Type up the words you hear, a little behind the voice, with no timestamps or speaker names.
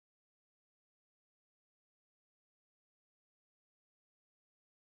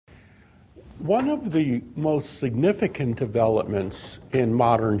One of the most significant developments in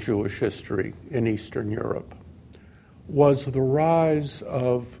modern Jewish history in Eastern Europe was the rise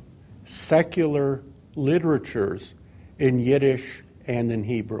of secular literatures in Yiddish and in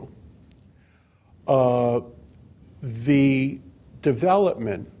Hebrew. The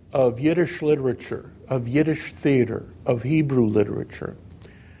development of Yiddish literature, of Yiddish theater, of Hebrew literature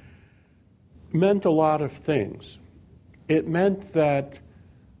meant a lot of things. It meant that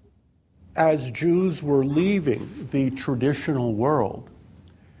as Jews were leaving the traditional world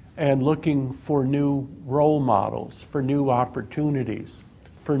and looking for new role models, for new opportunities,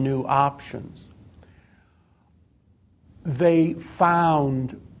 for new options, they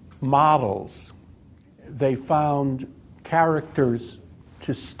found models, they found characters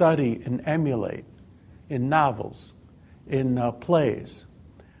to study and emulate in novels, in plays.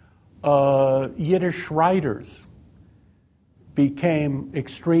 Yiddish writers became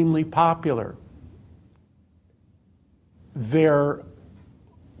extremely popular. Their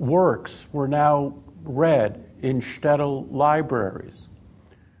works were now read in shtetl libraries.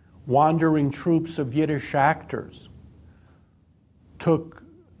 Wandering troops of Yiddish actors took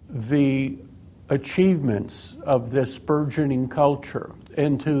the achievements of this burgeoning culture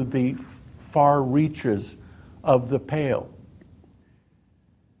into the far reaches of the Pale.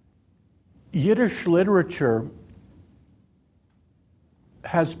 Yiddish literature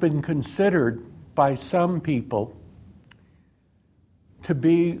has been considered by some people to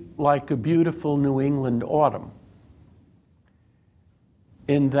be like a beautiful New England autumn,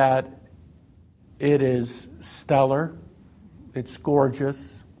 in that it is stellar, it's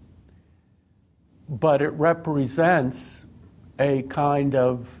gorgeous, but it represents a kind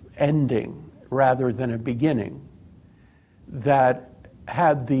of ending rather than a beginning, that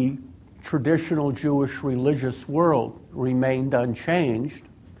had the traditional Jewish religious world remained unchanged,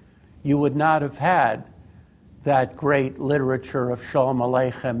 you would not have had that great literature of Shalom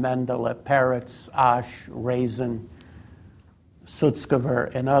Aleichem, Mendele, Peretz, Ash, Raisin, Sutzkever,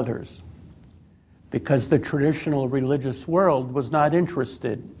 and others, because the traditional religious world was not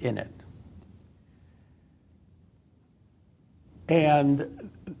interested in it. And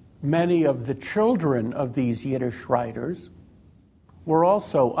many of the children of these Yiddish writers were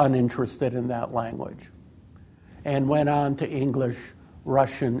also uninterested in that language and went on to English,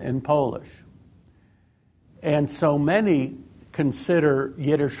 Russian, and Polish. And so many consider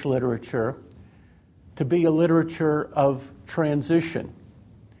Yiddish literature to be a literature of transition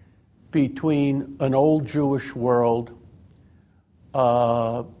between an old Jewish world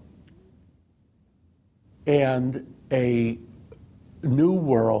and a new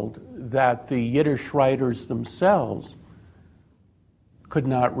world that the Yiddish writers themselves could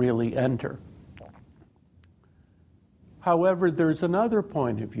not really enter. However, there's another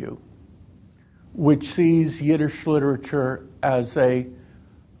point of view which sees Yiddish literature as a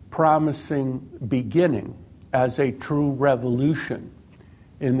promising beginning, as a true revolution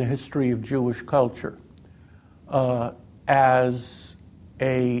in the history of Jewish culture, as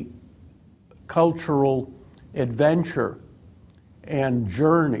a cultural adventure and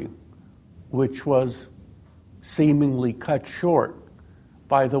journey which was seemingly cut short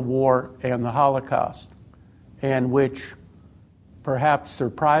by the war and the Holocaust, and which, perhaps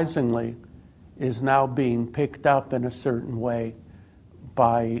surprisingly, is now being picked up in a certain way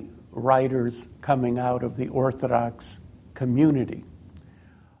by writers coming out of the Orthodox community.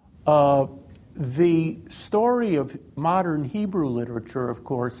 The story of modern Hebrew literature, of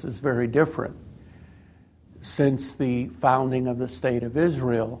course, is very different. Since the founding of the State of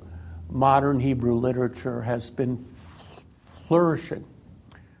Israel, modern Hebrew literature has been flourishing.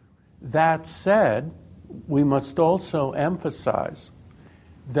 That said, we must also emphasize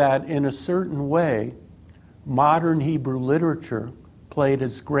that in a certain way, modern Hebrew literature played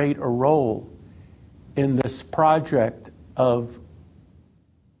as great a role in this project of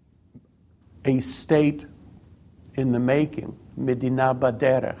a state in the making, Medina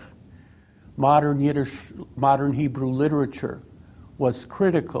Baderech. Modern Hebrew literature was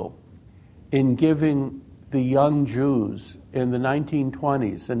critical in giving the young Jews in the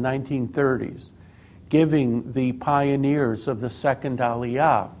 1920s and 1930s, giving the pioneers of the Second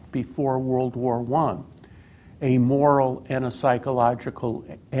Aliyah before World War I a moral and a psychological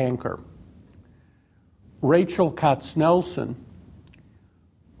anchor. Rachel Katz-Nelson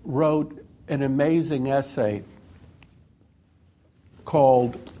wrote an amazing essay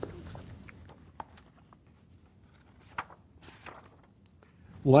called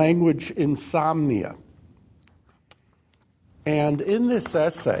Language Insomnia. And in this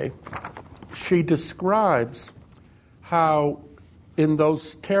essay, she describes how in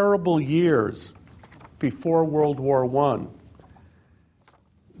those terrible years before World War I,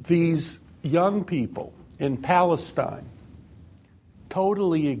 these young people in Palestine,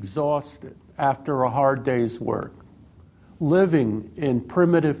 totally exhausted after a hard day's work, living in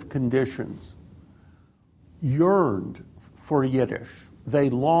primitive conditions, yearned for Yiddish. They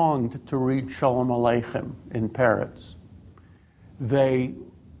longed to read Shalom Aleichem in Peretz. They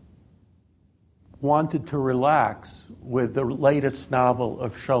wanted to relax with the latest novel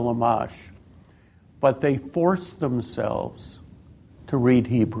of Sholem Asch, but they forced themselves to read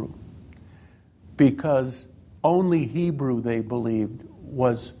Hebrew because only Hebrew, they believed,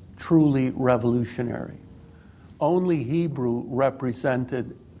 was truly revolutionary. Only Hebrew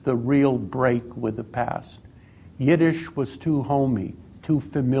represented the real break with the past. Yiddish was too homey, too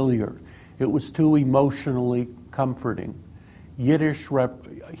familiar. It was too emotionally comforting.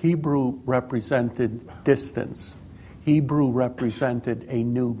 Hebrew represented distance. Hebrew represented a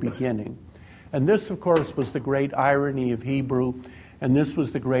new beginning. And this, of course, was the great irony of Hebrew, and this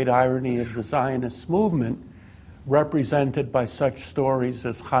was the great irony of the Zionist movement, represented by such stories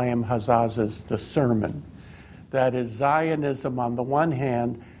as Chaim Hazaz's The Sermon. That is, Zionism, on the one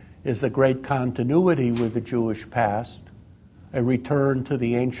hand, is a great continuity with the Jewish past, a return to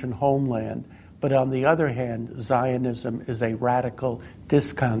the ancient homeland, but on the other hand, Zionism is a radical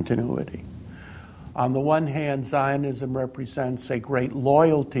discontinuity. On the one hand, Zionism represents a great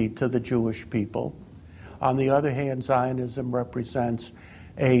loyalty to the Jewish people. On the other hand, Zionism represents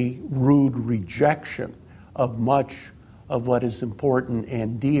a rude rejection of much of what is important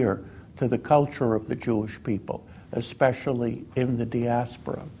and dear to the culture of the Jewish people, especially in the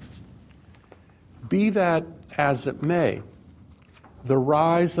diaspora. Be that as it may, the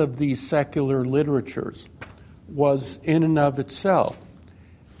rise of these secular literatures was in and of itself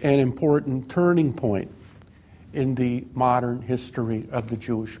an important turning point in the modern history of the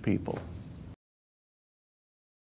Jewish people.